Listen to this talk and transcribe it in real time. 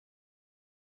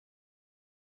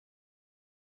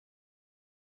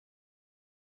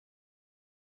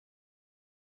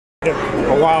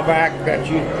a while back that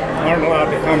you aren't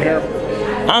allowed to come here.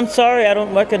 I'm sorry, I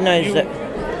don't recognize that.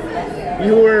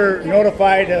 You were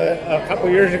notified a couple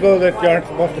years ago that you aren't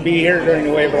supposed to be here during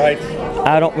the wave lights.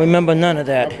 I don't remember none of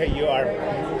that. Okay, you are.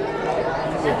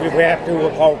 If we have to,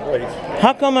 we'll call the police.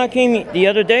 How come I came the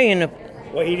other day and...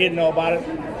 Well, he didn't know about it.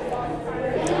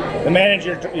 The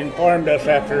manager informed us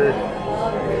after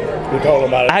we told him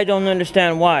about it. I don't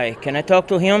understand why. Can I talk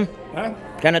to him? Huh?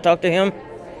 Can I talk to him?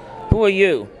 Who are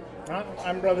you?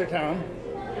 I'm Brother Tom.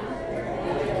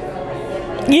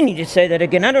 You need to say that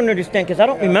again. I don't understand because I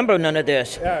don't remember none of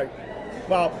this. Yeah.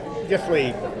 Well, just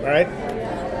leave, all right?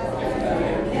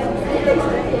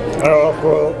 We'll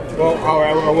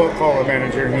call the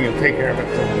manager and he'll take care of it.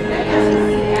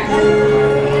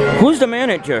 Who's the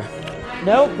manager?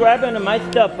 No grabbing of my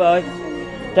stuff,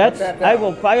 I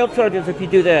will file charges if you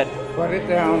do that. Put it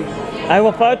down. I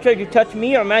will file charges. You touch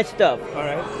me or my stuff. All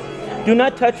right. Do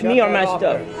not touch me or my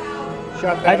stuff.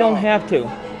 Shut that I don't off. have to.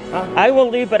 Huh? I will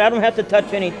leave, but I don't have to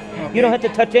touch any. Okay. You don't have to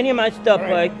touch any of my stuff, All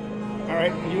right. All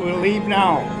right. You will leave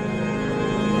now.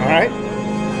 All right.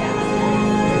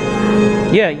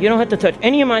 Yeah, you don't have to touch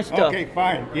any of my stuff. Okay,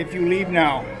 fine. If you leave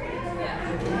now.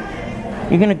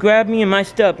 You're gonna grab me and my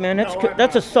stuff, man.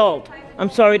 That's assault. I'm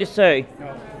sorry to say.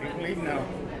 No, you can leave now.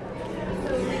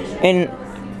 And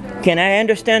can I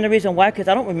understand the reason why? Because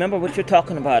I don't remember what you're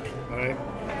talking about. All right.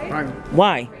 Fine.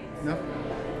 Why? No.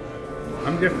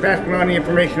 I'm just passing on the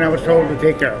information I was told to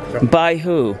take care of. So. By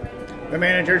who? The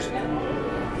managers.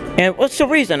 And what's the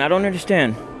reason? I don't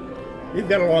understand. You've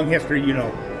got a long history, you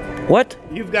know. What?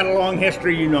 You've got a long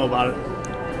history, you know about it.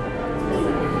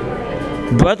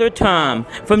 Brother Tom,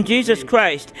 from Jesus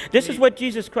Christ. This is what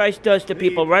Jesus Christ does to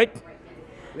people, right?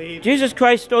 Leave. Jesus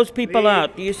Christ throws people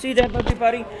out. Do you see that,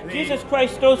 everybody? Jesus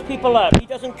Christ throws people out. He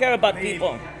doesn't care about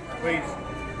people. Please.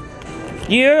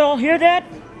 You all hear that?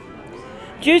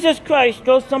 Jesus Christ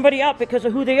throws somebody out because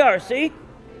of who they are, see?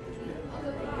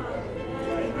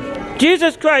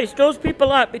 Jesus Christ throws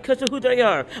people out because of who they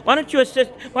are. Why don't you assist?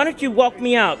 Why don't you walk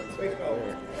me out?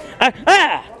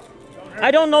 I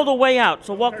don't know the way out,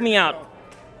 so walk me out.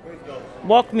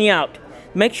 Walk me out.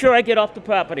 Make sure I get off the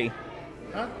property.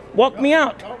 Walk me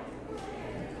out.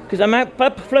 Because I might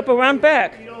flip around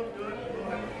back.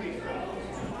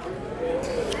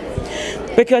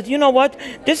 Because you know what?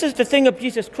 This is the thing of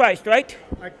Jesus Christ, right?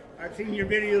 I've seen your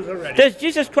videos already. Does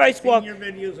Jesus Christ walk? Your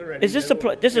videos already. Is this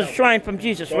this is a shrine from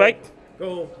Jesus, right?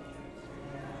 Go.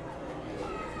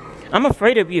 I'm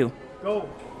afraid of you. Go.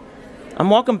 I'm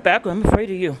walking back. I'm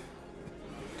afraid of you.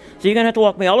 So you're gonna have to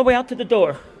walk me all the way out to the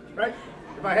door. Right?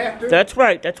 If I have to. That's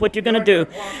right. That's what you're gonna do.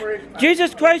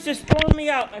 Jesus Christ is throwing me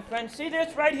out, my friend. See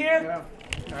this right here?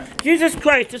 Yeah. Right. Jesus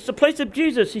Christ. It's the place of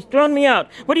Jesus. He's throwing me out.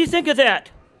 What do you think of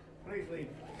that? Please leave.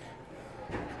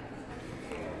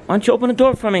 Why don't you open the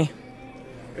door for me?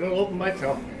 It'll open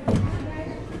myself.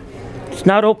 It's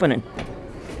not opening.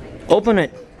 Open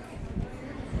it.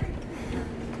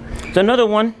 It's another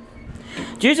one.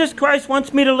 Jesus Christ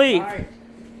wants me to leave. Hi.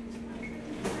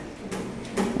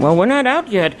 Well, we're not out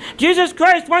yet. Jesus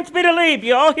Christ wants me to leave.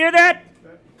 You all hear that?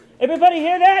 Everybody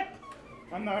hear that?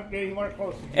 I'm not getting more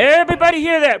close. Everybody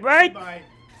hear that, right? Goodbye.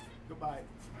 Goodbye.